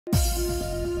Hey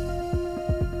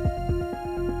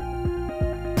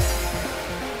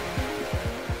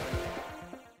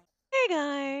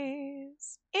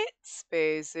guys, it's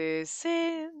Spacey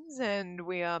Sims, and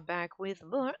we are back with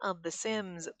more of The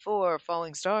Sims 4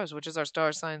 Falling Stars, which is our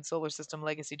star sign solar system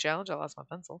legacy challenge. I lost my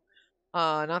pencil.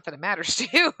 Not that it matters to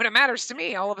you, but it matters to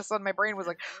me. All of a sudden my brain was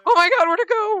like, oh my god, where'd it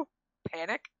go?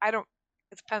 Panic?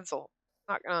 It's pencil.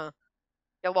 Not gonna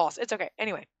get lost. It's okay.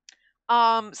 Anyway,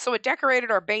 so it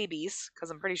decorated our babies, because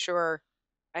I'm pretty sure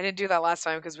I didn't do that last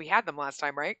time because we had them last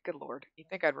time, right? Good lord. You'd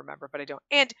think I'd remember, but I don't.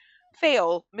 And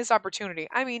fail, miss opportunity.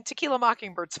 I mean, Tequila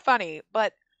Mockingbird's funny,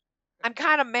 but I'm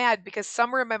kind of mad because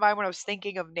somewhere in my mind when I was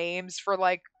thinking of names for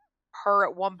like her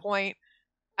at one point,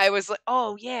 I was like,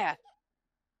 oh yeah.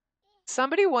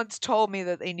 Somebody once told me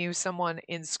that they knew someone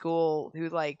in school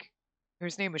whose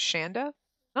name was Shanda?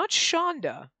 Not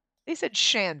Shonda. They said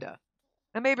Shanda.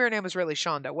 And maybe her name was really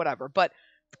Shonda, whatever. But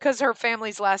because her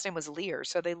family's last name was Lear,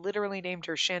 so they literally named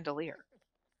her Chandelier.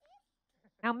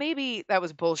 Now, maybe that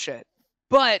was bullshit,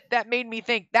 but that made me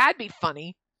think that'd be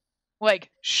funny.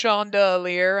 Like,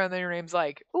 Chandelier, and then your name's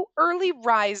like, ooh, Early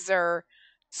Riser.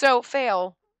 So,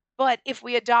 fail. But if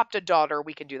we adopt a daughter,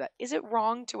 we can do that. Is it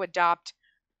wrong to adopt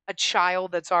a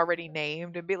child that's already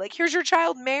named and be like, here's your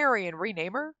child, Mary, and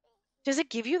rename her? Does it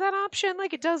give you that option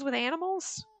like it does with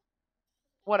animals?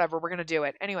 Whatever, we're going to do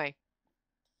it. Anyway,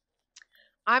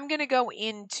 I'm going to go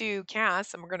into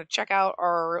Cass and we're going to check out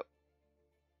our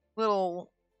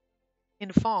little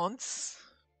infants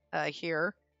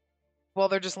here while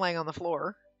they're just laying on the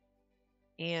floor.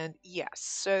 And yes,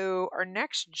 so our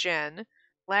next gen,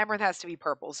 Labyrinth has to be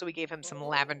purple, so we gave him some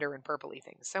lavender and purpley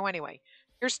things. So anyway,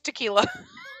 here's Tequila.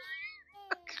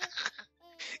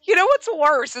 You know what's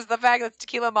worse is the fact that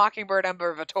Tequila Mockingbird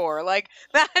Ember Vitor. Like,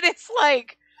 that is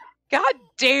like, god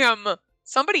damn,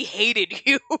 somebody hated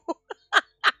you.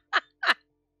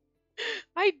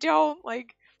 I don't,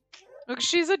 like, look,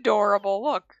 she's adorable.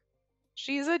 Look,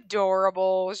 she's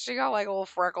adorable. She got like little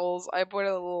freckles. I put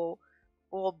a little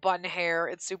bun hair.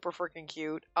 It's super freaking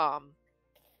cute.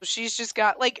 She's just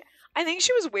got like, I think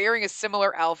she was wearing a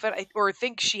similar outfit, or I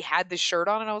think she had this shirt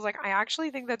on, and I was like, I actually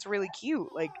think that's really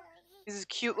cute. Like, this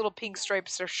cute little pink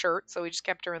stripes shirt, so we just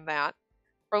kept her in that.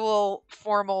 Her little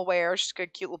formal wear, she's got a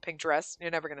cute little pink dress.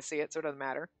 You're never gonna see it, so it doesn't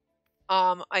matter.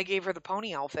 I gave her the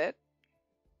pony outfit.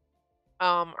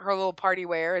 Her little party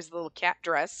wear is the little cat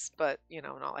dress, but you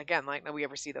know, not again, like no we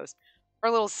ever see those.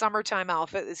 Her little summertime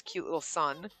outfit, this cute little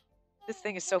sun. This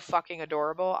thing is so fucking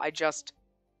adorable. I just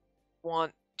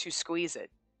want to squeeze it.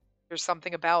 There's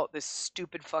something about this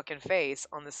stupid fucking face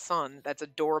on the sun that's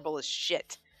adorable as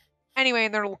shit. Anyway,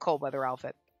 and their little cold weather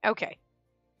outfit. Okay.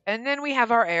 And then we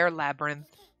have our heir, Labyrinth.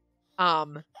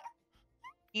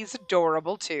 He's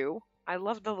adorable too. I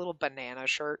love the little banana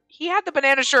shirt. He had the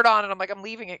banana shirt on, and I'm like, I'm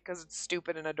leaving it because it's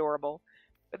stupid and adorable.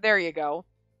 But there you go.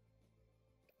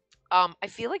 I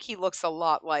feel like he looks a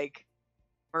lot like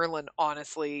Merlin,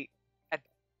 honestly.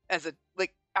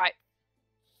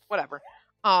 Whatever.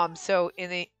 So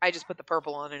I just put the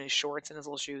purple on in his shorts and his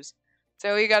little shoes.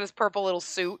 So he got his purple little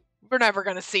suit. We're never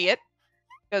gonna see it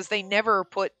because they never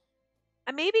put.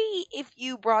 Maybe if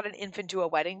you brought an infant to a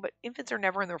wedding, but infants are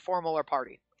never in their formal or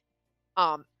party.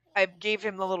 I gave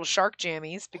him the little shark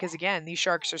jammies because, again, these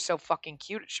sharks are so fucking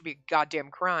cute. It should be a goddamn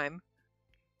crime.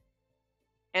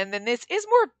 And then this is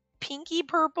more pinky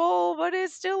purple, but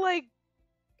it's still like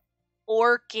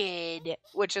orchid,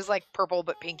 which is like purple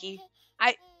but pinky.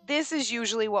 This is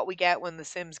usually what we get when The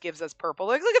Sims gives us purple.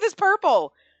 Like, look at this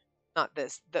purple. Not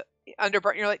this. The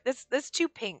underpart. You're like, that's too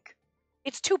pink.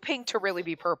 It's too pink to really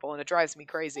be purple, and it drives me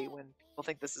crazy when people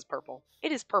think this is purple.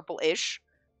 It is purple-ish.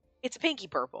 It's pinky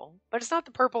purple, but it's not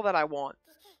the purple that I want.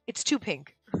 It's too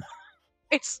pink.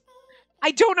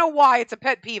 I don't know why it's a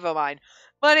pet peeve of mine,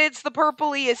 but it's the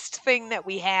purpliest thing that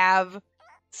we have.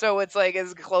 So it's like,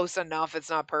 it's close enough. It's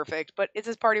not perfect, but it's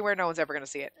this party where no one's ever going to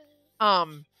see it.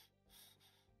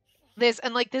 This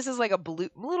is like a blue,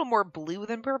 a little more blue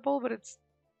than purple, but it's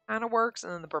kind of works.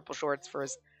 And then the purple shorts for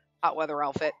his hot weather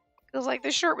outfit. Because like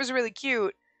this shirt was really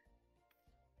cute.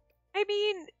 I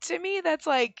mean, to me, that's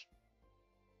like,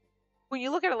 when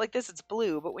you look at it like this, it's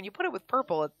blue, but when you put it with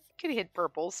purple, it can hit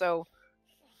purple, so...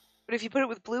 But if you put it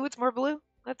with blue, it's more blue?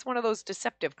 That's one of those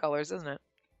deceptive colors, isn't it?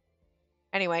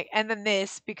 Anyway, and then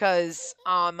this, because,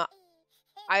 I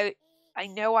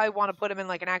know I want to put him in,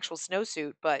 like, an actual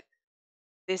snowsuit, but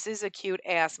this is a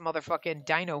cute-ass motherfucking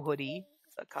dino hoodie.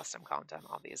 It's a custom content,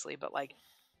 obviously, but, like,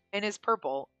 and it's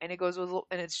purple, and it goes with,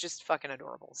 and it's just fucking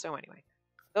adorable. So anyway,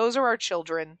 those are our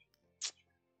children.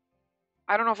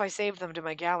 I don't know if I saved them to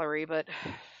my gallery, but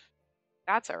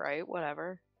that's alright,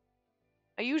 whatever.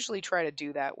 I usually try to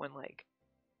do that when, like,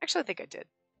 Actually, I think I did.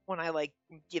 When I like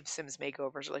give Sims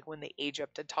makeovers, or like when they age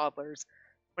up to toddlers.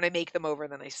 When I make them over,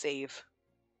 then I save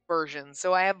versions.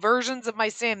 So I have versions of my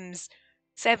Sims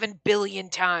 7 billion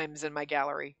times in my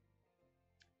gallery.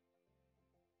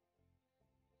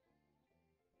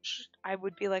 I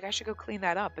would be like, I should go clean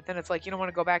that up. But then it's like, you don't want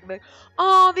to go back and be like,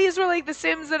 oh, these were like the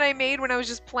Sims that I made when I was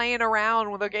just playing around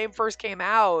when the game first came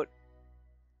out.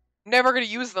 Never going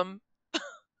to use them.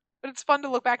 But it's fun to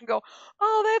look back and go,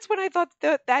 oh, that's when I thought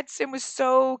that Sim was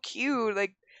so cute.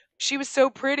 Like, she was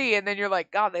so pretty. And then you're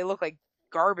like, God, they look like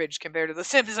garbage compared to the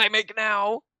Sims I make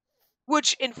now.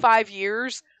 Which in 5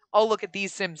 years, I'll look at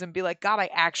these Sims and be like, God, I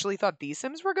actually thought these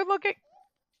Sims were good looking.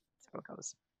 That's how it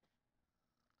goes.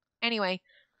 Anyway,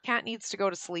 Cat needs to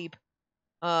go to sleep.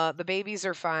 The babies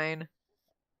are fine.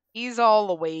 He's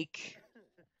all awake.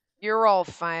 You're all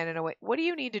fine and awake. What do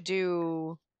you need to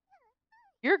do?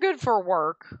 You're good for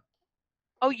work.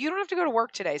 Oh, you don't have to go to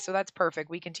work today, so that's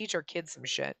perfect. We can teach our kids some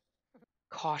shit.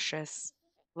 Cautious.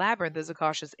 Labyrinth is a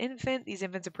cautious infant. These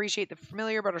infants appreciate the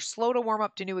familiar but are slow to warm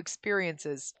up to new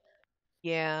experiences.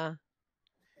 Yeah.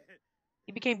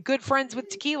 He became good friends with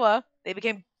Tequila.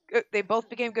 They both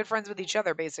became good friends with each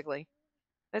other, basically.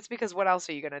 That's because what else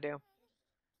are you gonna do?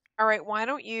 All right, why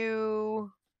don't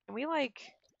you? Can we like?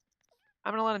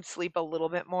 I'm gonna let him sleep a little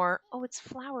bit more. Oh, it's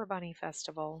Flower Bunny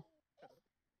Festival.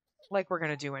 Like we're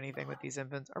gonna do anything with these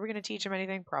infants. Are we gonna teach them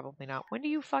anything? Probably not. When do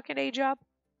you fucking age up?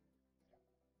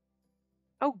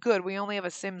 Oh, good. We only have a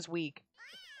Sims week.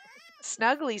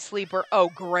 Snuggly sleeper. Oh,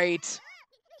 great.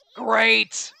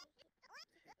 Great.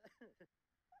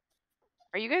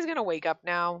 Are you guys gonna wake up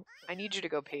now? I need you to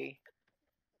go pee.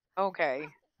 Okay.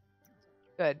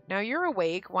 Good. Now you're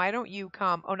awake. Why don't you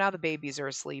come? Oh, now the babies are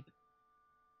asleep.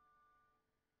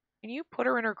 Can you put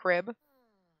her in her crib?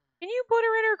 Can you put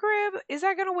her in her crib? Is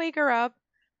that gonna wake her up?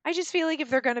 I just feel like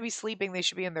if they're gonna be sleeping, they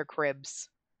should be in their cribs.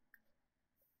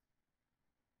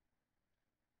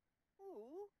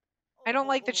 I don't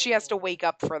like that she has to wake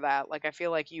up for that. Like, I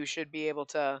feel like you should be able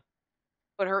to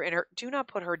put her in her. Do not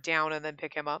put her down and then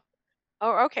pick him up.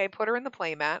 Oh, okay. Put her in the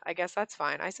playmat. I guess that's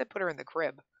fine. I said put her in the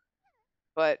crib.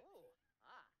 But,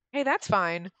 hey, that's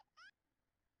fine.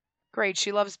 Great.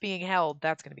 She loves being held.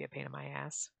 That's going to be a pain in my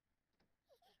ass.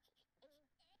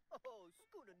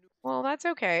 Well, that's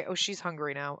okay. Oh, she's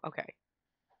hungry now. Okay.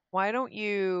 Why don't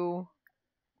you,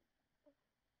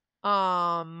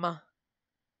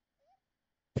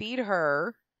 feed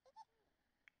her?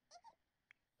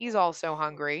 He's also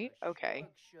hungry. Okay.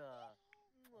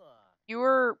 You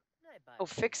were,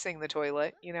 fixing the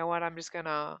toilet. You know what?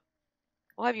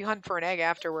 We'll have you hunt for an egg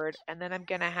afterward, and then I'm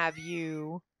gonna have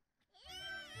you.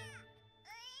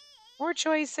 More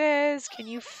choices. Can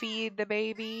you feed the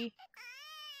baby?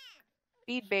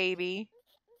 Feed baby.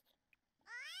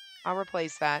 I'll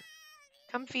replace that.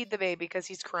 Come feed the baby because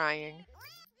he's crying.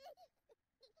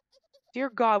 Dear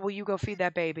God, will you go feed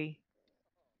that baby?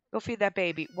 Go feed that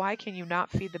baby. Why can you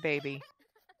not feed the baby?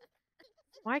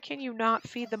 Why can you not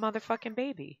feed the motherfucking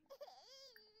baby?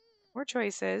 More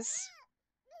choices.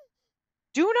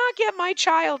 Do not get my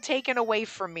child taken away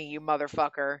from me, you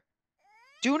motherfucker.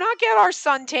 Do not get our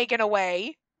son taken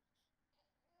away.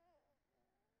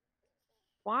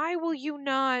 Why will you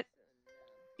not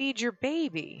feed your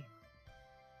baby?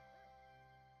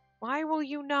 Why will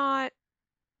you not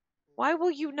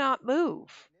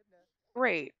move?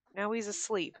 Great. Now he's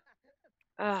asleep.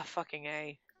 Ugh, fucking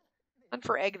A. Hunt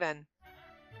for egg then.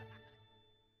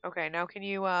 Okay, now can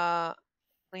you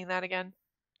clean that again?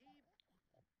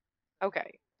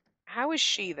 Okay. How is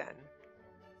she then?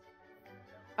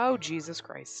 Oh, Jesus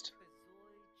Christ.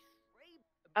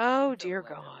 Oh, dear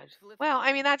God. Well,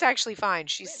 I mean, that's actually fine.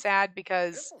 She's sad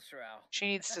because she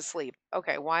needs to sleep.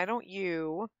 Okay, why don't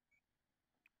you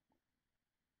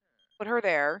put her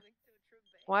there?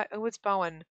 What? Oh, it's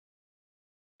Bowen.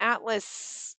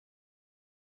 Atlas.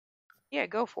 Yeah,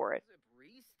 go for it.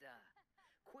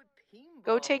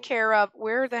 Go take care of.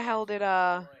 Where the hell did,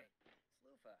 Oh,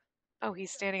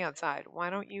 he's standing outside. Why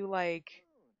don't you, like.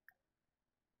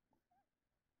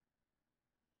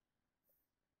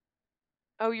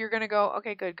 Oh, you're gonna go.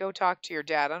 Okay, good. Go talk to your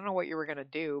dad. I don't know what you were gonna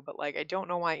do, but, like, I don't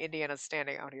know why Indiana's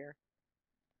standing out here.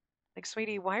 Like,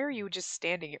 sweetie, why are you just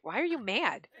standing here? Why are you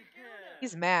mad?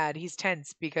 He's mad. He's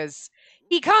tense because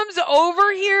he comes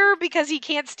over here because he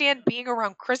can't stand being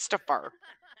around Christopher.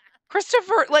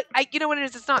 Christopher, like, you know what it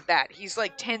is? It's not that. He's,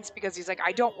 like, tense because he's like,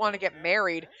 I don't want to get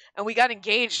married, and we got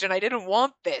engaged, and I didn't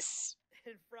want this.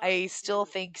 I still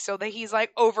think so that he's,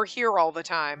 like, over here all the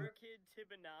time.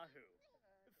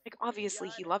 Like, obviously,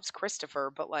 he loves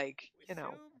Christopher, but, like, you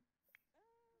know.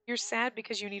 You're sad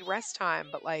because you need rest time,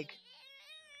 but, like.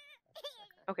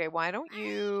 Okay, why don't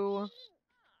you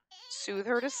soothe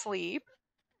her to sleep.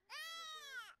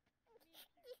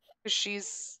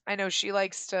 Because I know she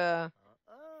likes to,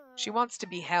 she wants to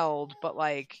be held, but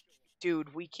like,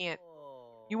 dude, we can't,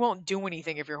 you won't do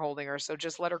anything if you're holding her, so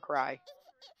just let her cry.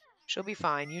 She'll be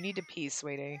fine. You need to pee,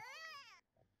 sweetie.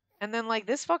 And then, like,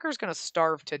 this fucker's gonna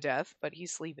starve to death, but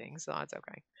he's sleeping, so that's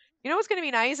okay. You know what's gonna be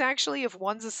nice, actually, if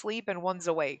one's asleep and one's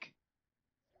awake?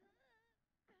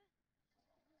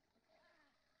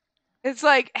 It's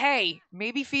like, hey,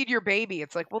 maybe feed your baby.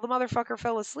 It's like, well, the motherfucker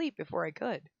fell asleep before I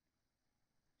could.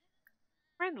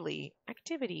 Friendly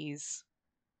activities.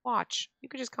 Watch. You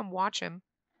could just come watch him.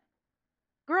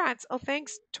 Congrats. Oh,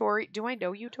 thanks, Tori. Do I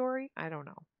know you, Tori? I don't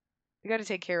know. We gotta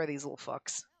take care of these little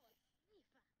fucks.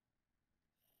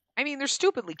 I mean, they're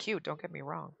stupidly cute, don't get me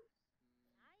wrong.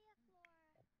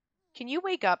 Can you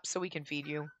wake up so we can feed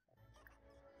you?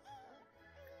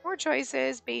 More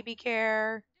choices, baby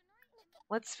care.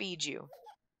 Let's feed you.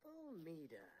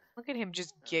 Look at him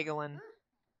just giggling.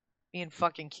 Being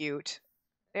fucking cute.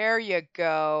 There you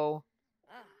go.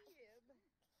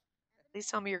 Please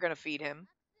tell me you're going to feed him.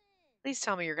 Please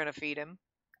tell me you're going to feed him.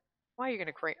 Why are you going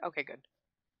to cry? Okay, good.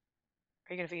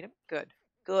 Are you going to feed him? Good.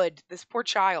 Good. This poor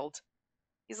child.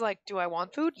 He's like, do I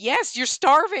want food? Yes, you're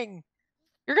starving.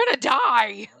 You're going to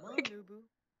die. Like,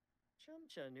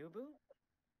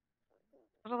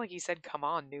 I don't like he said, come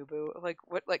on, Nubu. Like,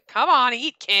 what? Like, come on,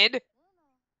 eat, kid.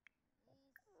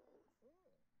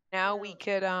 Now we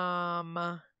could,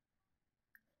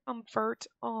 comfort.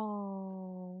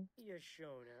 Oh.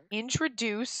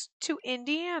 Introduce to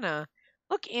Indiana.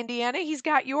 Look, Indiana, he's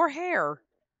got your hair.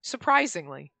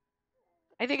 Surprisingly.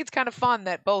 I think it's kind of fun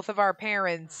that both of our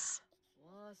parents,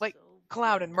 like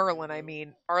Cloud and Merlin, I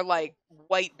mean, are like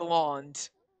white blonde.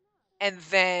 And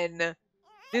then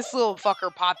this little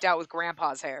fucker popped out with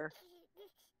Grandpa's hair.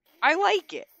 I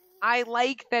like it. I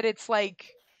like that it's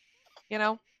like, you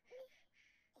know.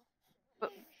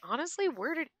 But honestly,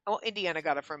 well, Indiana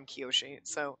got it from Kyoshi,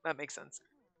 so that makes sense.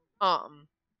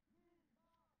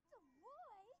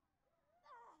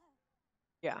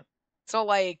 Yeah. So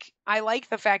like I like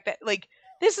the fact that like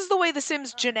this is the way the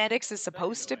Sims genetics is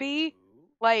supposed to be.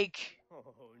 Like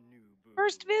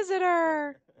first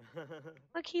visitor.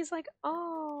 Look, he's like,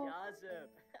 "Oh.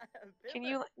 Can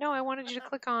you No, I wanted you to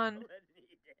click on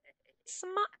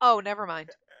Oh, never mind.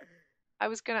 I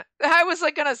was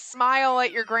like gonna smile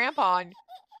at your grandpa.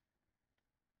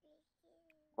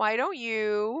 Why don't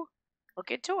you look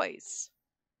at toys?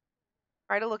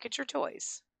 Try to look at your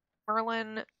toys.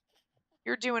 Merlin,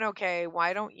 you're doing okay.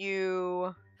 Why don't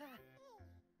you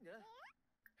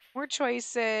more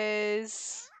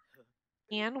choices?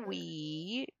 Can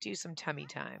we do some tummy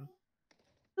time?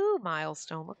 Ooh,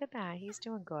 Milestone. Look at that. He's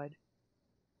doing good.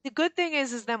 The good thing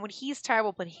is then when he's tired,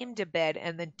 we'll put him to bed,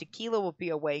 and then Tequila will be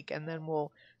awake, and then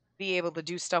we'll be able to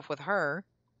do stuff with her.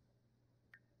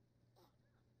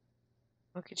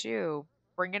 Look at you.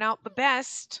 Bringing out the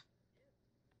best.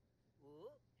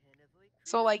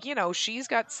 So, like, you know, she's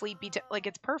got sleepy... like,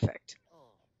 it's perfect.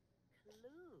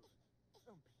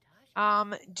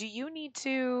 Do you need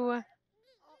to...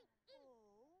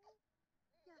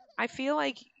 I feel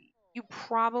like you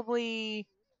probably...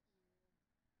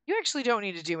 You actually don't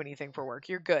need to do anything for work.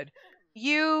 You're good.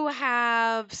 You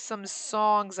have some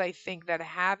songs, I think, that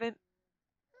haven't...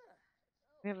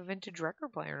 We have a vintage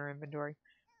record player in our inventory.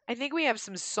 I think we have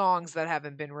some songs that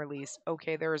haven't been released.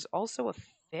 Okay, there is also a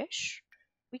fish.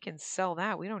 We can sell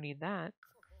that. We don't need that.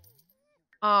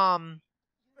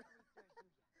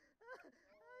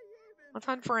 Let's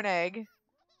hunt for an egg.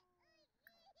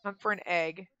 Hunt for an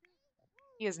egg.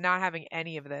 He is not having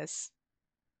any of this.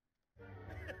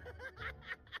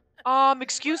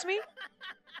 Excuse me?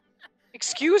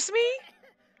 Excuse me?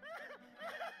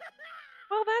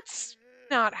 Well, that's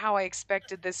not how I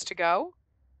expected this to go.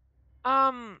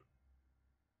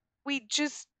 We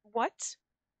just... What?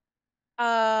 Oh.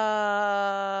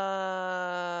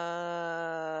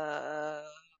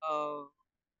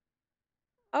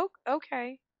 Oh,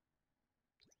 okay.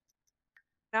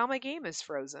 Now my game is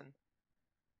frozen.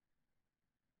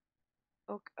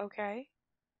 Okay.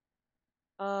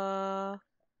 Uh...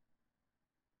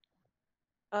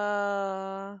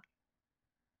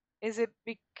 Is it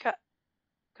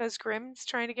because Grimm's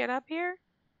trying to get up here?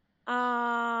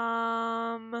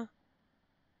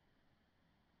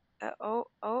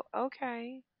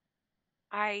 Okay.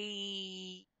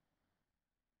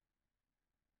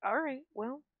 Alright,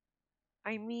 well,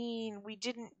 I mean, we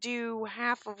didn't do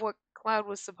half of what Cloud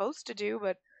was supposed to do,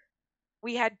 but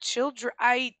we had children.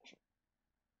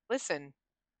 Listen.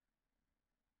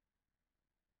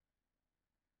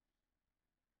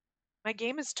 My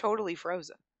game is totally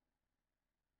frozen.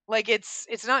 Like, it's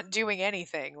not doing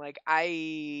anything. Like,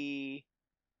 I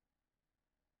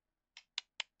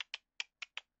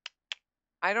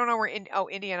don't know where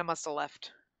Indiana must have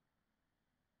left.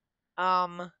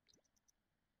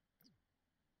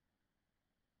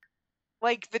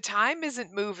 Like, the time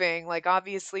isn't moving. Like,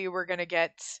 obviously we're gonna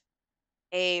get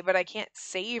but I can't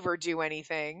save or do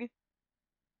anything.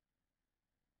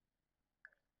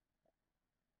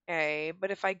 Okay,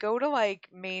 but if I go to, like,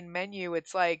 main menu,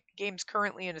 it's like, game's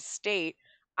currently in a state.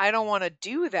 I don't want to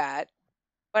do that,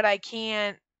 but I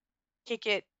can't kick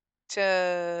it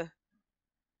to...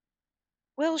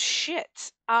 Well,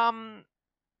 shit. All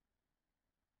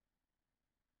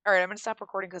right, I'm gonna stop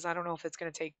recording because I don't know if it's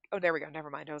gonna take. Oh, there we go. Never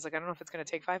mind. I was like, I don't know if it's gonna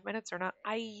take 5 minutes or not.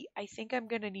 I think I'm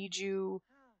gonna need you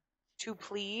to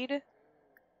plead.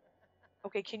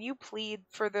 Okay, can you plead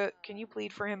for the? Can you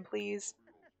plead for him, please?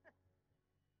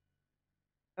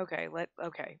 Okay,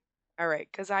 okay. All right,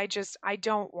 because I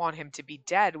don't want him to be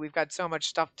dead. We've got so much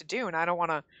stuff to do, and I don't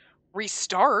want to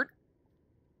restart.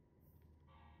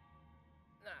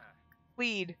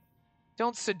 Plead.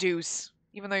 Don't seduce.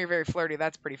 Even though you're very flirty,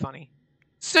 that's pretty funny.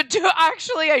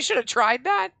 Actually, I should have tried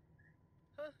that.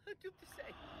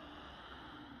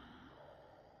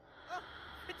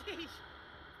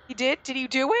 He did? Did he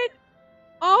do it?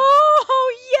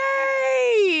 Oh,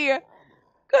 yay!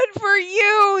 Good for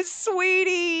you,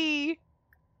 sweetie!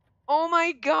 Oh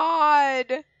my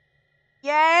god!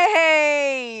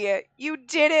 Yay! You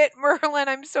did it, Merlin!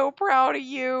 I'm so proud of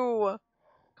you!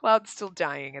 Cloud's still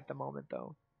dying at the moment,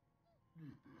 though.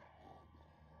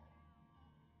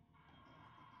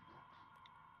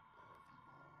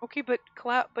 Okay, but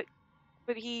Cloud, but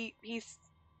he's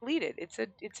bleeded. It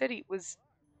said he was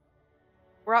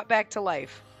brought back to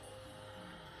life.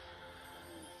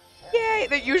 Yay!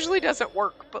 That usually doesn't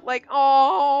work, but like,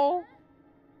 oh,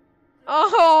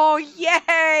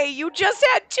 yay! You just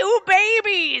had 2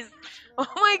 babies. Oh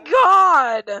my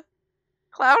god,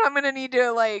 Cloud! I'm gonna need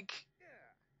to like.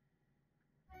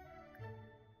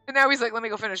 And now he's like, let me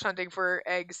go finish hunting for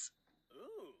eggs.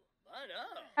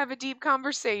 Have a deep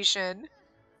conversation.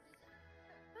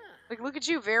 Like, look at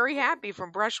you, very happy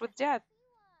from brush with death.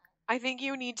 I think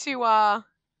you need to,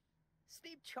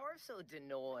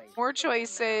 more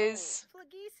choices.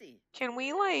 Can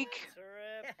we, like,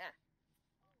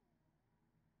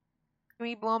 can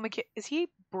we blow him a kiss? Is he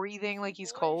breathing like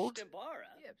he's cold?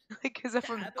 Like, is that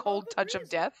from the cold touch of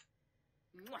death?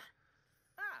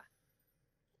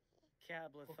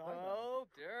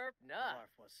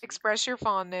 Express your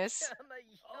fondness.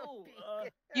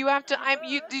 You have to,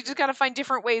 you just gotta find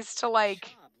different ways to,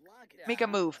 like, make a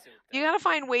move. You gotta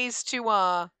find ways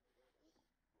to,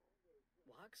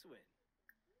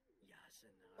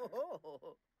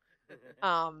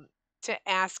 to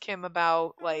ask him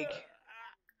about, like,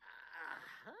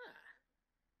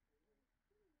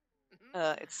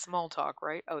 it's small talk,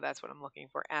 right? Oh, that's what I'm looking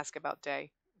for. Ask about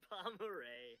day.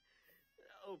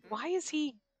 Why is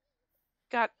he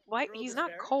why he's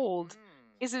not cold?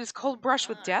 Is it his cold brush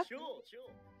with death?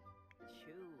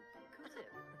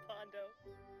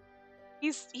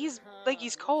 He's like,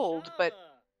 he's cold, but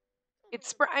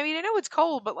it's, I mean, I know it's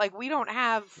cold, but like, we don't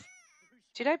have,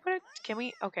 did I put it, can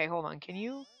we, okay, hold on, can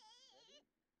you,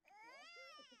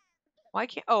 why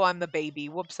can't, oh, I'm the baby.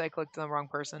 Whoops, I clicked on the wrong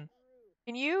person.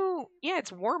 Can you, yeah,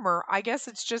 it's warmer. I guess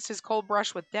it's just his cold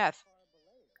brush with death.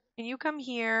 Can you come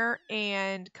here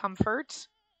and comfort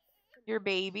your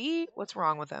baby? What's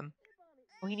wrong with him?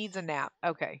 Oh, he needs a nap.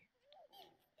 Okay.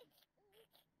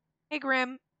 Hey,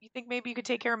 Grim, you think maybe you could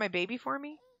take care of my baby for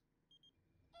me?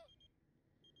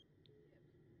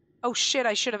 Oh, shit,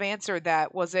 I should have answered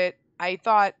that. Was it? I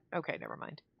thought, okay, never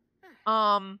mind.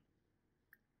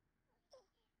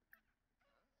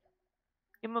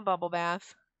 Give him a bubble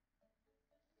bath.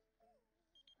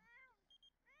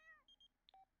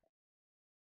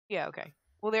 Yeah, okay.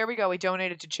 Well, there we go. We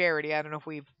donated to charity. I don't know if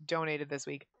we've donated this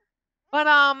week. But,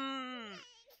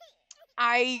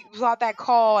 I thought that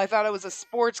call, I thought it was a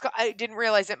sports call. I didn't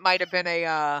realize it might have been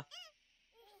a,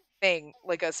 thing,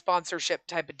 like a sponsorship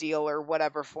type of deal or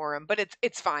whatever for him. But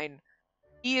it's fine.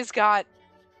 He has got,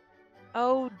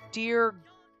 oh, dear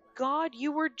God,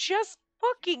 you were just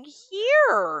fucking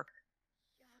here.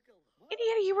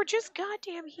 Indiana, you were just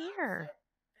goddamn here.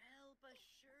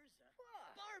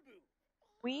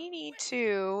 We need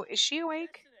to, is she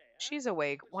awake? She's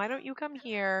awake. Why don't you come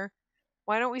here?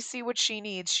 Why don't we see what she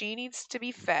needs? She needs to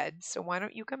be fed, so why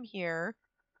don't you come here?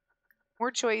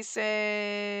 More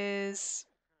choices.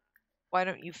 Why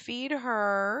don't you feed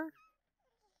her?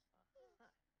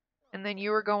 And then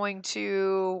you are going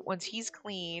to, once he's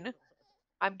clean,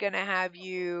 I'm going to have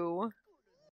you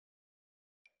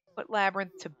put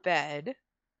Labyrinth to bed.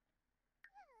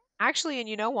 Actually, and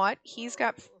you know what? He's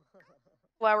got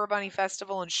Flower Bunny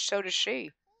Festival, and so does she.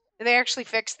 Did they actually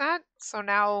fix that? So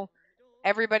now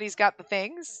everybody's got the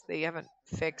things? They haven't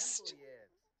fixed.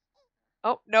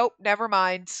 Oh, nope, never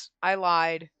mind. I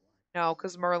lied. No,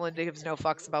 because Merlin gives no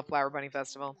fucks about Flower Bunny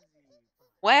Festival.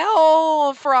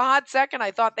 Well, for a hot second,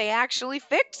 I thought they actually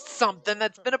fixed something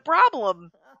that's been a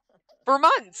problem for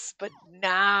months. But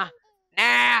nah.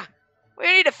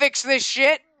 We need to fix this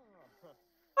shit.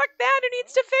 Fuck that, who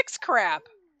needs to fix crap?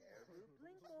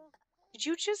 Did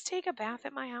you just take a bath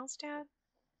at my house, Dad?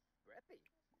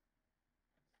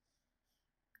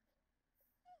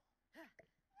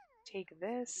 Take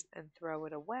this and throw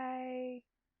it away.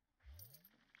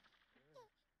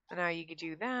 And now you can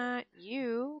do that.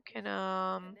 You can,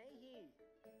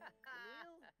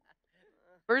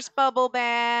 first bubble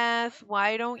bath,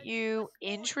 why don't you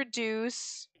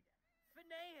introduce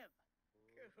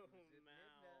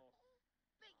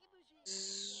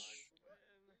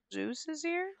Zeus is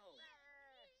here?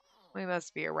 We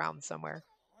must be around somewhere.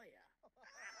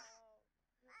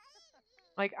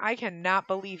 Like, I cannot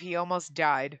believe he almost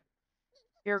died.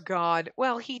 Dear God.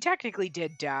 Well, he technically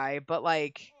did die, but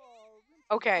like,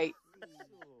 okay.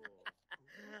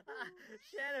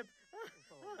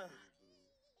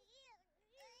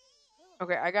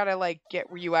 Okay, I gotta like get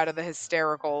you out of the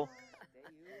hysterical.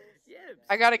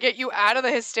 I gotta get you out of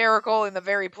the hysterical and the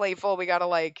very playful. We gotta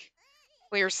like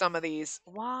clear some of these.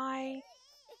 Why?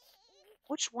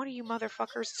 Which one of you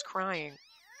motherfuckers is crying?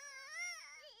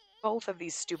 Both of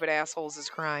these stupid assholes is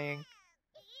crying.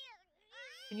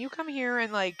 Can you come here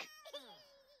and like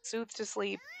soothe to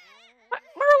sleep?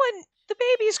 Merlin, the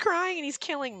baby's crying and he's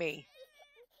killing me.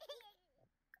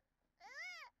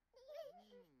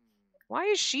 Why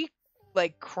is she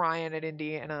like crying at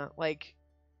Indiana? Like,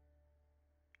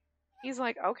 he's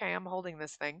like, okay, I'm holding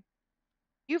this thing.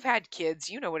 You've had kids,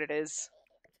 you know what it is.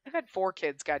 I've had 4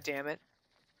 kids, goddammit.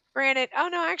 Granted, oh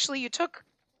no, actually you took,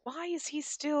 why is he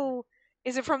still,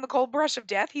 is it from the cold brush of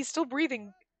death? He's still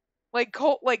breathing like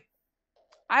cold, like,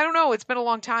 I don't know, it's been a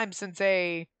long time since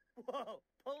a... Whoa,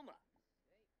 Poma.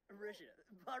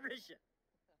 Barisha.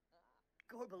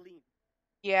 Gorbaline.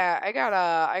 Yeah, I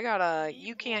gotta,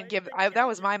 you can't give, that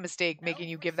was my mistake, making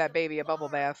you give that baby a bubble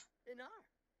bath.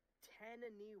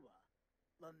 Tananiwa.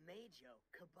 Lamejo.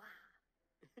 Kaba.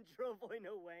 Drovoy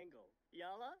no wangle.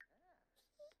 Yala?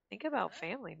 Think about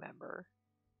family member.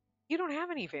 You don't have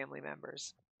any family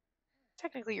members.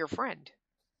 Technically your friend.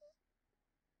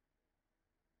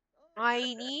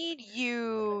 I need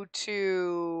you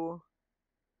to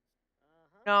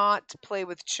not play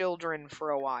with children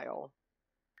for a while.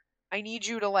 I need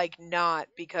you to like not,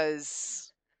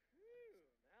 because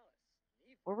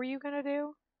what were you gonna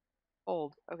do?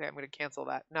 Hold. Okay, I'm gonna cancel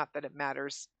that. Not that it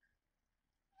matters.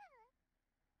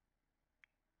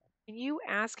 Can you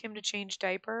ask him to change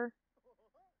diaper?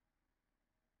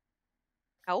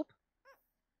 Help?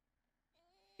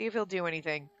 See if he'll do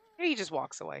anything. Maybe he just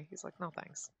walks away. He's like, no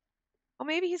thanks. Well,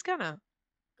 maybe he's gonna.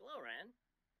 Gloran.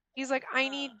 He's like, I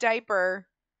need diaper.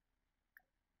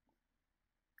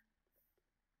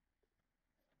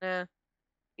 Nah.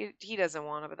 He doesn't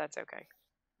want it, but that's okay.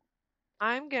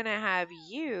 I'm gonna have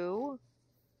you...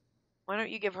 Why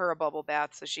don't you give her a bubble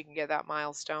bath so she can get that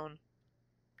milestone?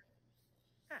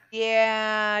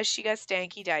 Yeah, she got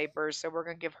stanky diapers, so we're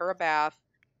gonna give her a bath.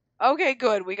 Okay,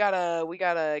 good. We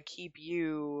gotta keep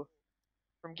you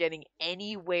from getting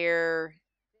anywhere.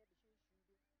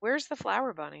 Where's the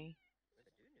flower bunny?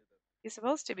 He's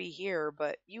supposed to be here,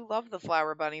 but you love the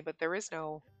flower bunny, but there is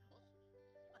no...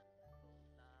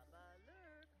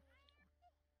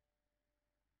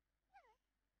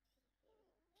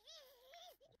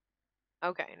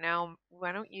 Okay, now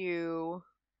why don't you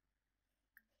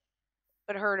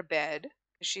put her to bed?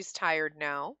 She's tired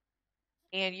now.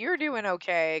 And you're doing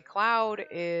okay. Cloud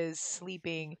is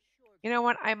sleeping. You know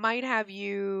what? I might have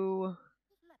you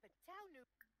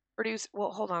produce...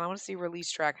 Well, hold on. I want to see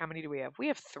release track. How many do we have? We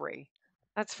have 3.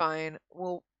 That's fine.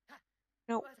 Well,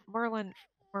 no, Merlin.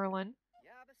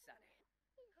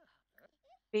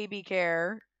 Baby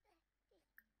care.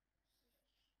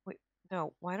 Wait,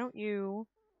 no. Why don't you...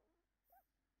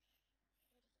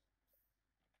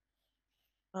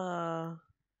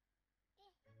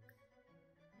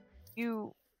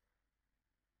 You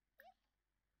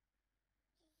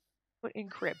put in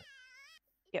crib.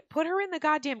 Yeah, put her in the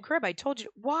goddamn crib. I told you.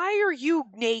 Why are you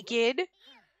naked?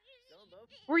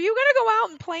 Were you gonna go out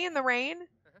and play in the rain?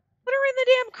 Put her in the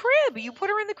damn crib. You put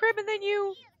her in the crib and then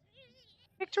you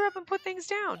picked her up and put things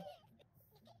down.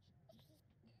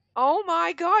 Oh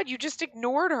my God, you just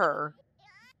ignored her.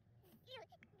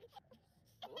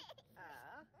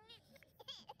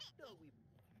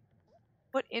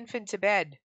 Put infant to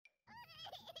bed.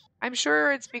 I'm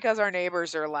sure it's because our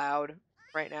neighbors are loud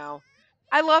right now.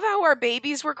 I love how our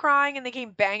babies were crying and they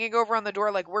came banging over on the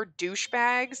door like we're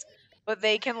douchebags, but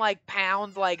they can like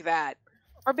pound like that.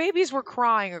 Our babies were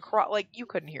crying across, like you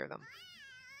couldn't hear them.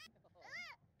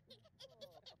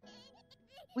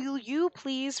 Will you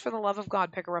please, for the love of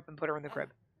God, pick her up and put her in the crib?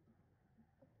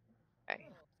 Okay,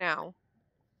 now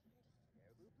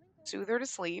soothe her to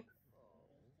sleep.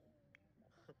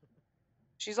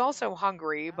 She's also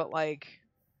hungry, but like,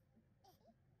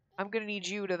 I'm gonna need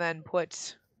you to then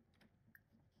put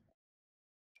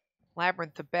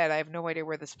Labyrinth to bed. I have no idea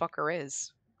where this fucker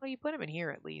is. Oh, you put him in here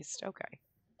at least. Okay.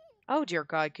 Oh, dear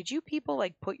God. Could you people,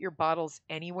 like, put your bottles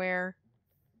anywhere?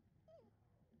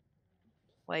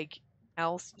 Like,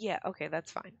 else? Yeah, okay,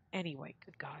 that's fine. Anyway,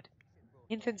 good God.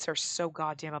 Infants are so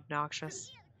goddamn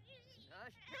obnoxious.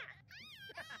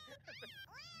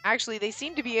 Actually, they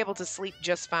seem to be able to sleep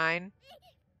just fine.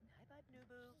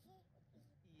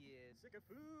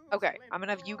 Okay, I'm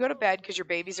gonna have you go to bed because your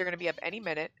babies are gonna be up any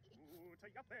minute.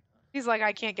 He's like,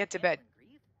 I can't get to bed.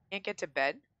 Can't get to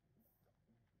bed?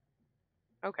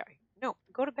 Okay. No,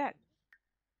 go to bed.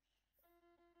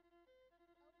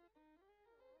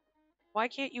 Why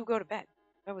can't you go to bed?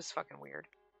 That was fucking weird.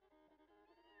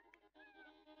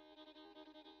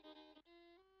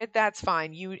 That's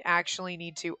fine. You actually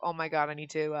need to. Oh my God, I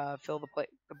need to fill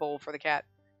the bowl for the cat.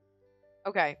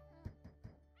 Okay.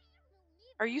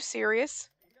 Are you serious?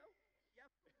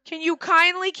 Can you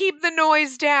kindly keep the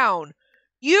noise down?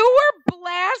 You were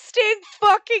blasting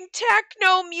fucking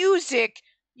techno music,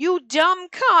 you dumb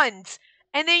cunts.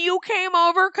 And then you came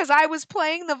over because I was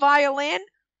playing the violin?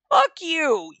 Fuck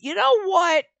you. You know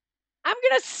what? I'm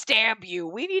gonna stab you.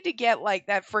 We need to get like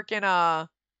that freaking I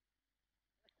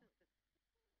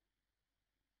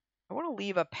want to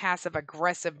leave a passive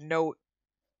aggressive note,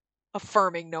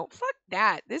 affirming note. Fuck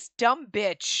that. This dumb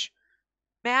bitch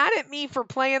mad at me for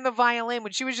playing the violin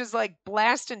when she was just like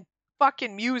blasting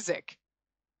fucking music.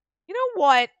 You know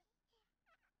what?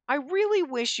 I really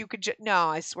wish you could no,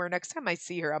 I swear next time I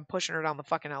see her, I'm pushing her down the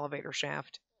fucking elevator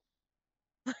shaft.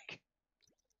 Like,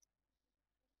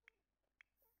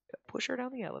 push her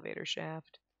down the elevator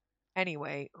shaft.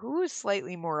 Anyway, who is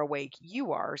slightly more awake?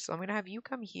 You are, so I'm going to have you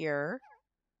come here.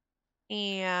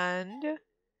 And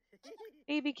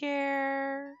baby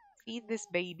care. Feed this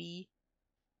baby.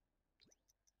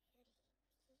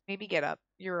 Maybe get up.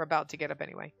 You're about to get up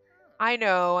anyway. I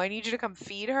know. I need you to come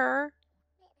feed her.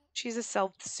 She's a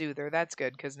self-soother. That's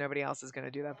good because nobody else is going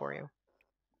to do that for you.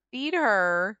 Feed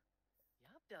her.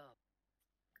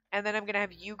 And then I'm going to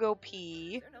have you go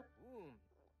pee.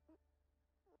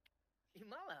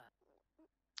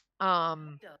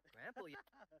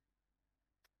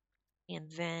 And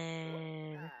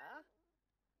then...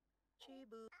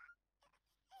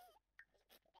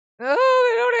 Oh,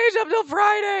 they don't age up till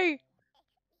Friday!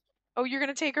 Oh, you're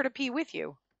going to take her to pee with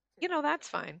you. You know, that's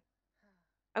fine.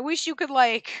 I wish you could,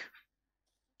 like...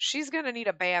 She's going to need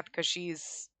a bath because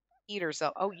she's eat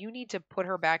herself. Oh, you need to put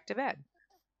her back to bed.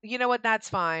 You know what? That's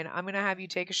fine. I'm going to have you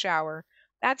take a shower.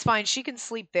 That's fine. She can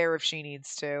sleep there if she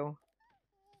needs to.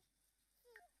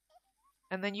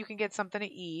 And then you can get something to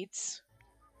eat.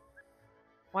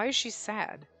 Why is she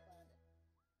sad?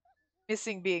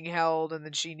 Missing being held, and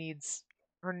then she needs...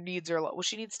 Her needs are low. Well,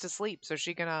 she needs to sleep, so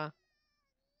she can,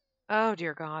 Oh,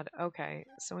 dear God. Okay,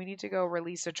 so we need to go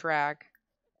release a track.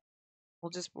 We'll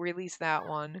just release that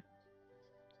one.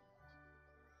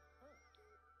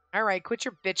 All right, quit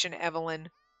your bitching, Evelyn.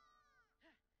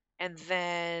 And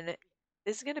then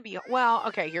this is going to be... Well,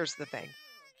 okay, here's the thing.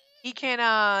 He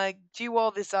can, do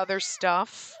all this other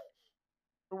stuff.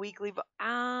 The weekly...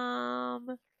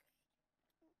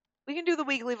 We can do the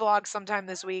weekly vlog sometime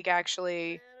this week,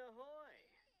 actually.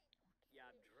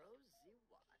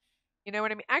 You know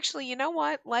what I mean? Actually, you know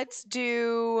what? Let's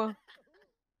do...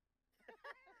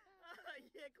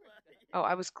 Oh,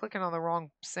 I was clicking on the wrong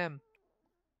sim.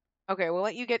 Okay, we'll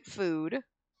let you get food.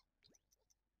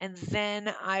 And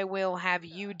then I will have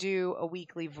you do a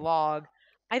weekly vlog.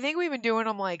 I think we've been doing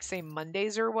them like, say,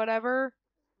 Mondays or whatever.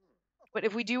 But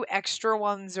if we do extra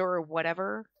ones or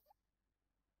whatever...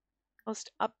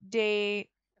 Post update.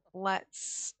 Well,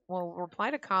 reply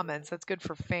to comments. That's good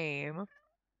for fame.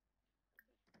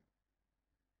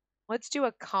 Let's do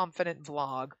a confident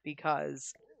vlog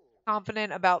because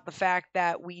confident about the fact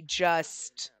that we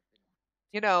just,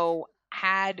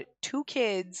 had 2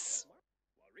 kids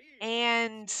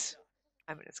and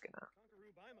I'm just gonna.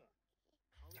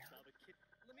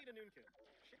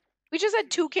 We just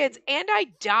had 2 kids and I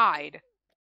died.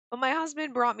 But my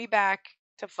husband brought me back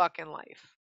to fucking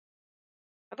life.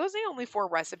 Are those the only 4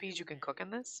 recipes you can cook in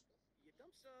this?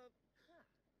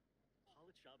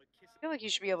 I feel like you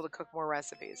should be able to cook more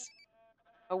recipes.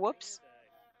 Oh, whoops.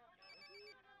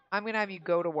 I'm going to have you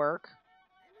go to work.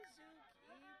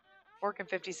 Work in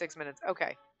 56 minutes.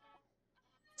 Okay.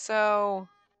 So,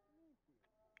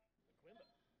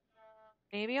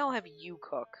 maybe I'll have you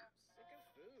cook.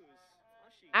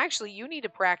 Actually, you need to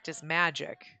practice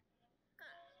magic.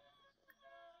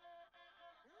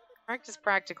 Practice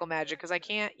practical magic, because I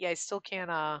can't, I still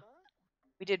can't,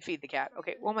 we did feed the cat.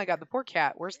 Okay, oh my god, the poor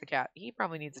cat. Where's the cat? He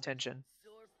probably needs attention.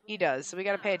 He does, so we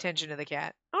gotta pay attention to the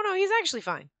cat. Oh no, he's actually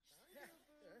fine.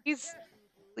 He's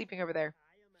sleeping over there.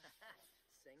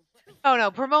 Oh no,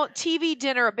 promote TV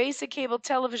dinner, a basic cable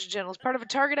television channel as part of a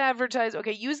target advertise.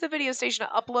 Okay, use the video station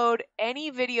to upload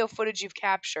any video footage you've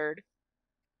captured.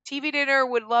 TV dinner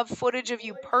would love footage of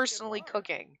you personally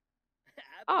cooking.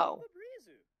 Oh.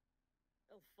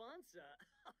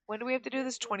 When do we have to do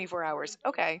this? 24 hours.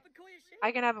 Okay.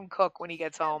 I can have him cook when he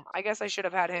gets home. I guess I should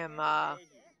have had him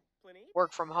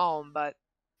work from home, but...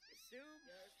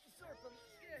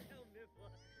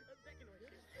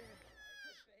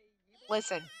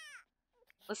 Listen.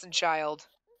 Listen, child.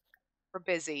 We're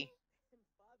busy.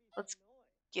 Let's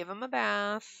give him a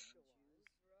bath.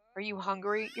 Are you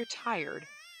hungry? You're tired.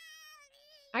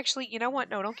 Actually, you know what?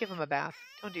 No, don't give him a bath.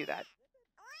 Don't do that.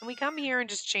 Can we come here and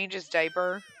just change his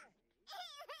diaper?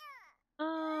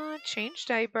 Change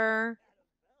diaper.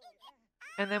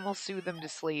 And then we'll soothe him to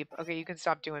sleep. Okay, you can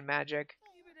stop doing magic.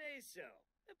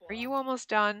 Are you almost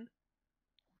done?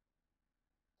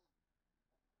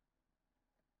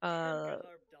 I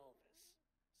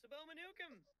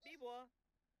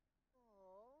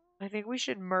think we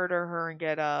should murder her and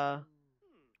get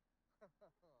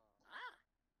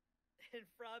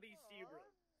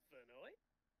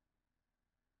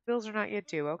bills are not yet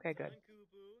due. Okay, good.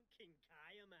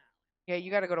 Yeah,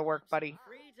 you gotta go to work, buddy.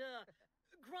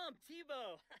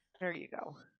 There you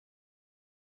go.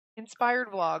 Inspired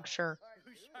vlog, sure.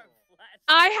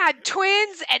 I had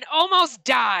twins and almost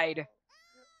died.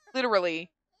 Literally.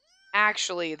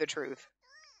 Actually, the truth.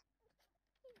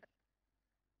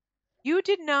 You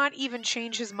did not even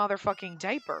change his motherfucking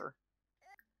diaper.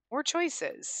 More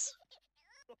choices.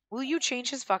 Will you change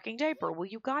his fucking diaper? Will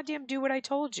you goddamn do what I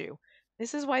told you?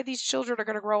 This is why these children are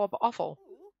gonna grow up awful.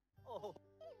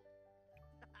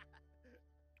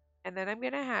 And then I'm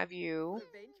gonna have you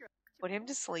put him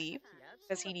to sleep,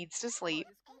 because he needs to sleep.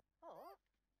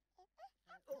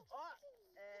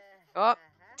 Oh,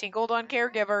 tinkled on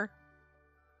caregiver.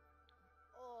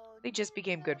 They just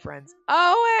became good friends.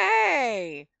 Oh,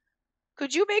 hey!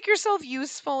 Could you make yourself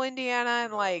useful, Indiana,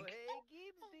 and like,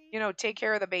 you know, take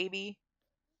care of the baby?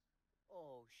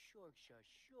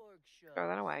 Throw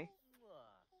that away.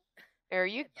 There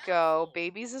you go.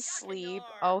 Baby's asleep.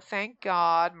 Oh, thank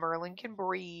God. Merlin can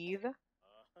breathe.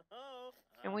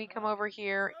 And we come over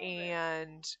here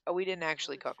and... Oh, we didn't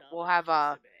actually cook. We'll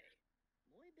have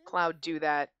Cloud do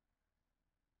that.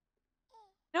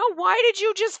 No, why did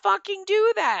you just fucking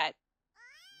do that?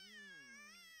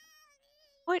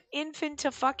 Put infant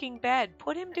to fucking bed.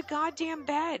 Put him to goddamn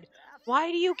bed.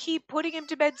 Why do you keep putting him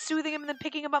to bed, soothing him, and then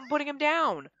picking him up and putting him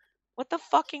down? What the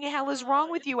fucking hell is wrong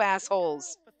with you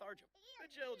assholes?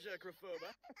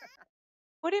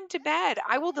 Put him to bed.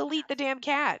 I will delete the damn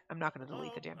cat. I'm not going to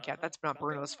delete the damn cat. That's not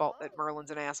Bruno's fault that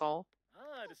Merlin's an asshole.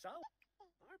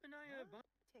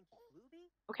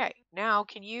 Okay, now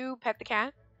can you pet the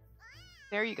cat?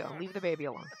 There you go. Leave the baby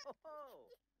alone.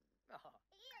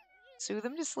 Soothe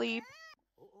him to sleep.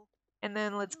 And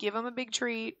then let's give him a big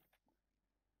treat.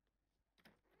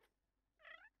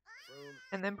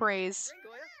 And then praise.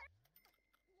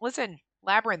 Listen,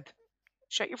 Labyrinth.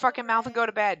 Shut your fucking mouth and go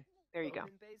to bed. There you go.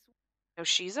 Now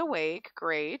she's awake.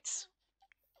 Great.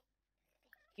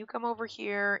 You come over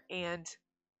here and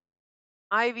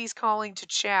Ivy's calling to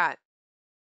chat.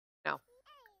 No.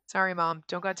 Sorry, Mom.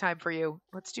 Don't got time for you.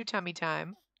 Let's do tummy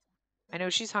time. I know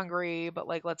she's hungry, but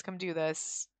like, let's come do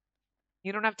this.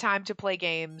 You don't have time to play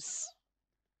games.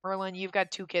 Merlin, you've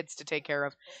got 2 kids to take care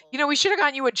of. You know, we should have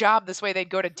gotten you a job. This way they'd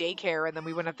go to daycare and then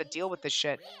we wouldn't have to deal with this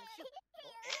shit.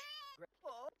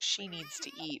 She needs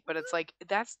to eat, but it's like,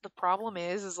 that's the problem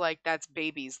is like, that's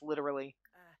babies, literally.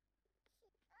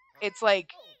 It's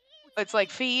like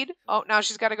feed. Oh, now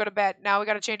she's got to go to bed. Now we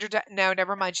got to change her. No,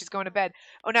 never mind. She's going to bed.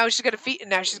 Oh, now she's going to feed.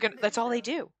 And now she's going to, that's all they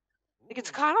do. Like,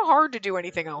 it's kind of hard to do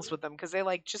anything else with them because they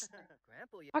like just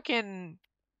fucking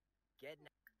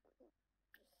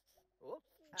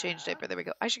change diaper. There we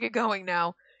go. I should get going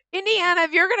now. Indiana,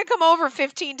 if you're going to come over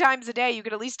 15 times a day, you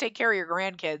could at least take care of your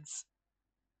grandkids.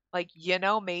 Like, you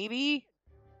know, maybe.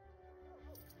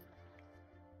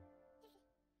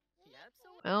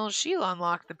 Well, she'll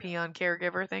unlock the peon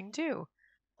caregiver thing, too.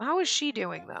 How is she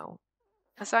doing, though?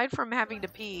 Aside from having to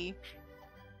pee.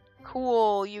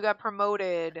 Cool, you got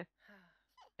promoted.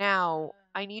 Now,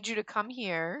 I need you to come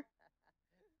here.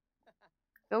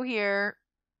 Go here.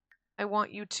 I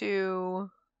want you to...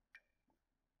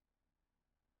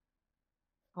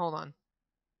 Hold on.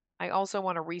 I also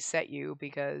want to reset you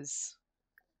because...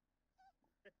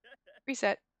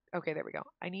 Reset. Okay, there we go.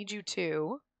 I need you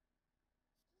to...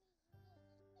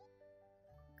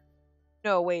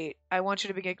 No, wait. I want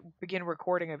you to begin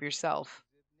recording of yourself.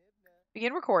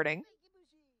 Begin recording.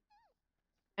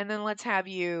 And then let's have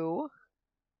you...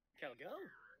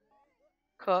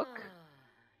 Cook.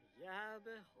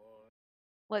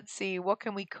 Let's see, what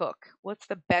can we cook? What's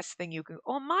the best thing you can...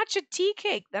 Oh, matcha tea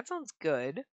cake! That sounds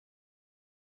good.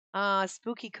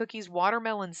 Spooky cookies,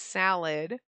 watermelon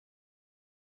salad.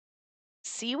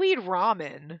 Seaweed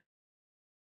ramen.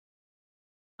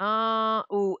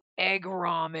 Ooh, egg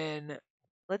ramen.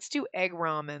 Let's do egg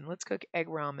ramen. Let's cook egg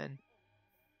ramen.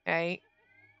 Okay.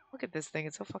 Look at this thing.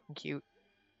 It's so fucking cute.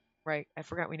 Right. I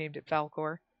forgot we named it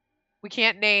Falcor. We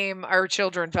can't name our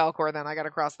children Falcor then. I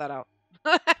gotta cross that out.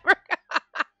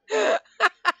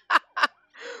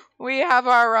 We have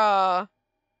our, I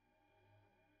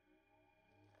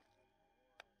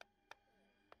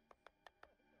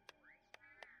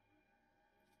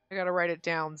gotta write it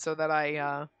down so that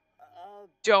I,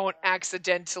 don't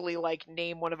accidentally, like,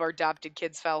 name one of our adopted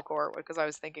kids Falcor, because I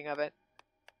was thinking of it.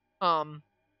 Well,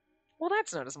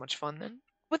 that's not as much fun then.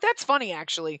 But that's funny,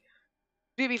 actually.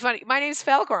 It'd be funny. My name's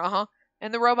Falcor, uh-huh.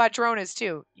 And the robot drone is,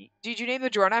 too. Did you name the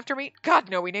drone after me? God,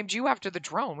 no, we named you after the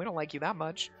drone. We don't like you that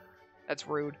much. That's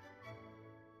rude.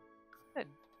 Good.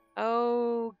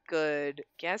 Oh, good.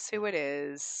 Guess who it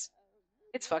is?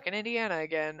 It's fucking Indiana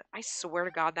again. I swear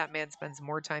to God, that man spends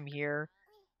more time here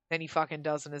than he fucking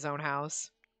does in his own house.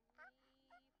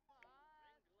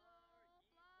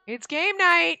 It's game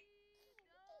night!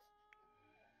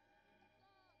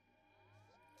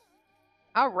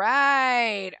 All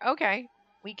right. Okay.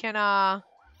 We can,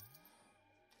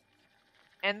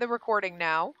 end the recording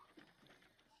now.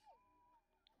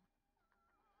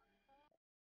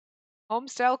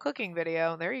 Homestyle cooking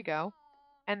video. There you go.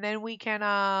 And then we can,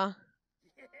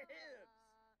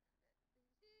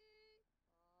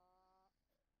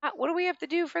 what do we have to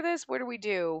do for this? What do we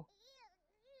do?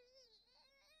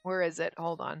 Where is it?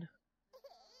 Hold on.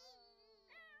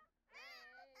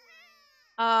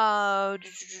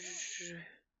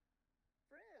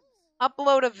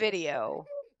 Upload a video.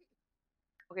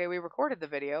 Okay, we recorded the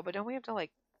video, but don't we have to,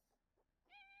 like...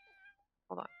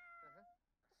 Hold on.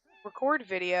 Record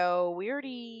video. We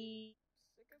already...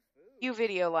 View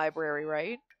video library,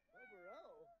 right?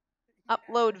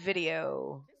 Upload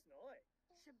video.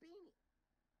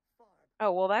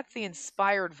 Oh, well, that's the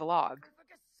inspired vlog.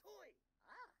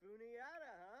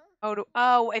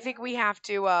 Oh, I think we have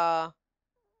to,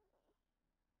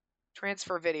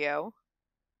 transfer video.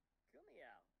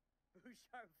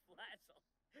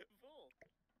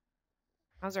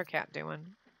 How's our cat doing?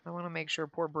 I want to make sure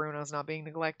poor Bruno's not being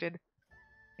neglected.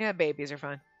 Yeah, babies are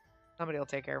fine. Somebody will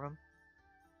take care of him.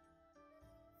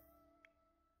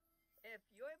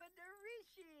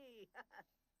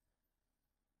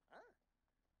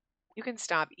 You can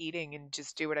stop eating and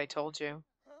just do what I told you.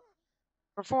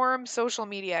 Perform social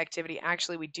media activity.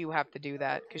 Actually, we do have to do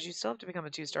that because you still have to become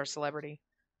a 2-star celebrity.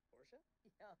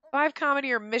 5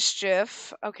 comedy or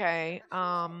mischief. Okay.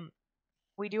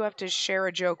 We do have to share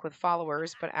a joke with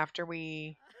followers, but after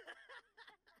we...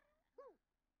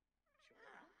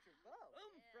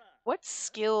 What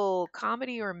skill,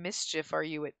 comedy or mischief, are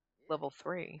you at level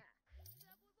 3?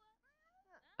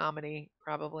 Comedy,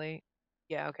 probably.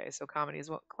 Yeah, okay, so comedy is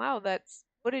what... Wow, that's...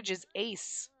 Footage is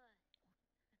ace.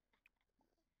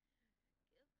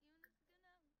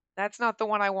 That's not the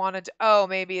one I wanted to... Oh,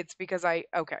 maybe it's because I...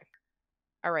 Okay.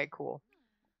 All right, cool.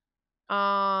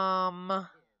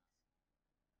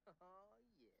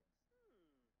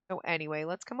 So anyway,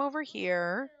 let's come over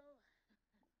here.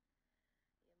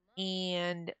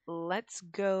 And let's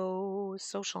go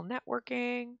social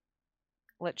networking.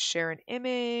 Let's share an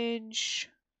image.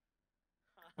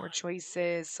 More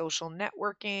choices. Social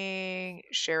networking.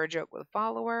 Share a joke with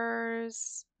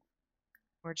followers.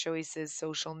 More choices.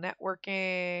 Social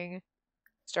networking.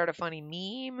 Start a funny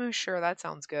meme. Sure, that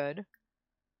sounds good.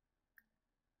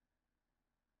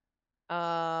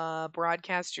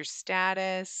 Broadcast your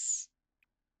status.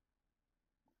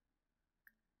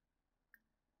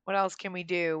 What else can we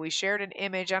do? We shared an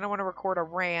image. I don't want to record a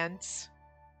rant.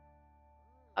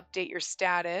 Update your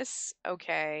status.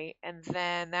 Okay. And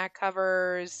then that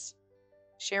covers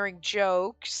sharing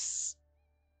jokes.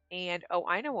 And, oh,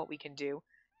 I know what we can do.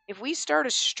 If we start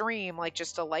a stream, like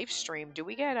just a live stream, do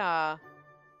we get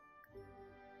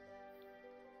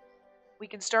we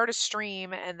can start a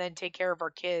stream and then take care of our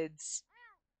kids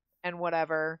and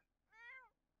whatever.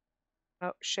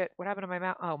 Oh shit, what happened to my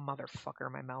mouse? Oh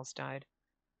motherfucker, my mouse died.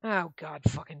 Oh god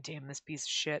fucking damn this piece of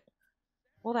shit.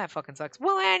 Well that fucking sucks.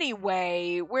 Well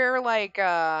anyway, we're like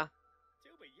I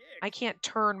can't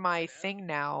turn my thing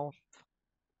now.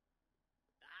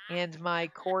 And my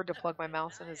cord to plug my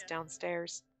mouse in is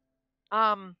downstairs.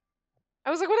 I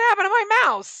was like, what happened to my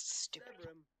mouse? Stupid.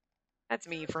 That's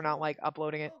me for not like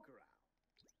uploading it.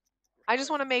 I just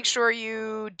want to make sure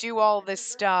you do all this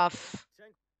stuff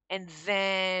and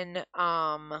then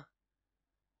I'll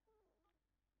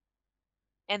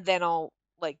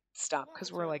like stop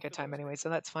because we're like at time anyway, so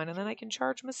that's fine. And then I can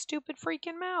charge my stupid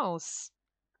freaking mouse.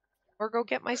 Or go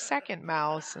get my second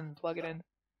mouse and plug it in.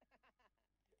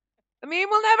 The meme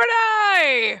will never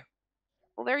die!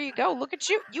 Well, there you go. Look at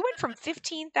you. You went from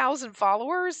 15,000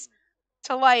 followers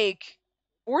to like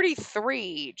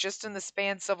 43 just in the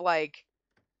spans of like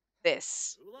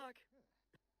this.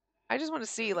 I just want to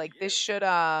see, like, this should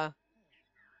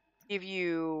give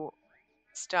you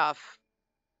stuff.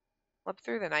 Slept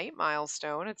through the night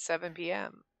milestone at 7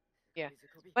 p.m. Yeah.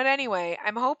 But anyway,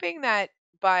 I'm hoping that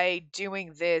by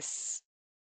doing this,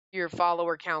 your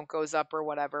follower count goes up or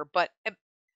whatever. But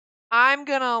I'm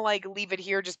gonna like leave it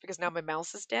here just because now my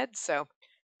mouse is dead. So,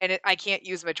 and I can't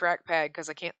use my trackpad because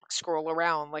I can't scroll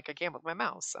around like I can with my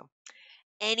mouse. So,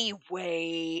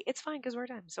 anyway, it's fine because we're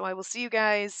done. So I will see you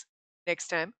guys next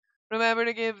time. Remember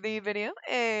to give the video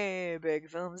a big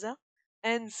thumbs up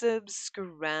and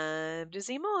subscribe to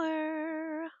see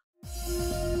more.